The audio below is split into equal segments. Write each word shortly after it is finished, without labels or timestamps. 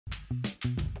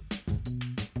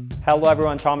Hello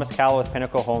everyone, Thomas Callow with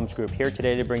Pinnacle Homes Group here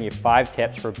today to bring you 5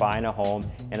 tips for buying a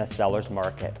home in a seller's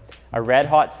market. A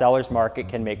red-hot seller's market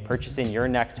can make purchasing your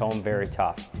next home very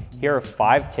tough. Here are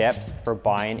 5 tips for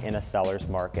buying in a seller's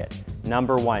market.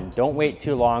 Number 1, don't wait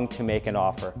too long to make an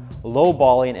offer.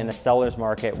 Lowballing in a seller's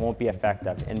market won't be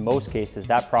effective. In most cases,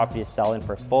 that property is selling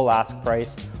for full ask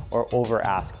price or over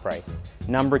ask price.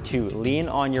 Number 2, lean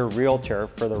on your realtor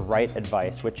for the right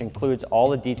advice, which includes all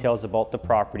the details about the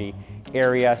property,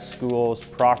 area, schools,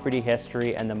 property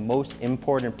history, and the most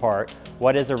important part,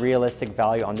 what is a realistic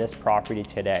value on this property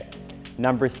today?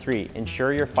 Number 3,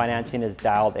 ensure your financing is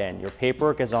dialed in. Your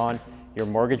paperwork is on your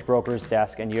mortgage broker's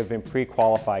desk and you have been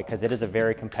pre-qualified because it is a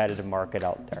very competitive market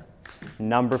out there.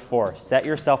 Number 4, set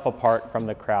yourself apart from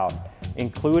the crowd.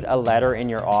 Include a letter in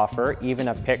your offer, even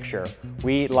a picture.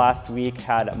 We last week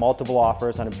had multiple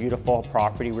offers on a beautiful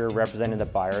property. We were representing the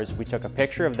buyers. We took a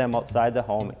picture of them outside the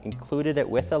home, included it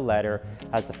with a letter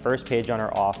as the first page on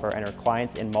our offer, and our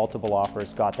clients in multiple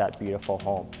offers got that beautiful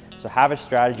home. So have a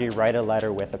strategy, write a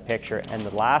letter with a picture. And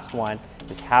the last one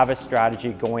is have a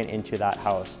strategy going into that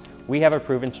house. We have a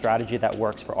proven strategy that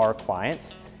works for our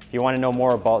clients. If you want to know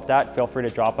more about that, feel free to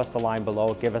drop us a line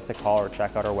below, give us a call, or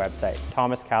check out our website.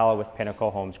 Thomas Callow with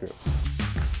Pinnacle Homes Group.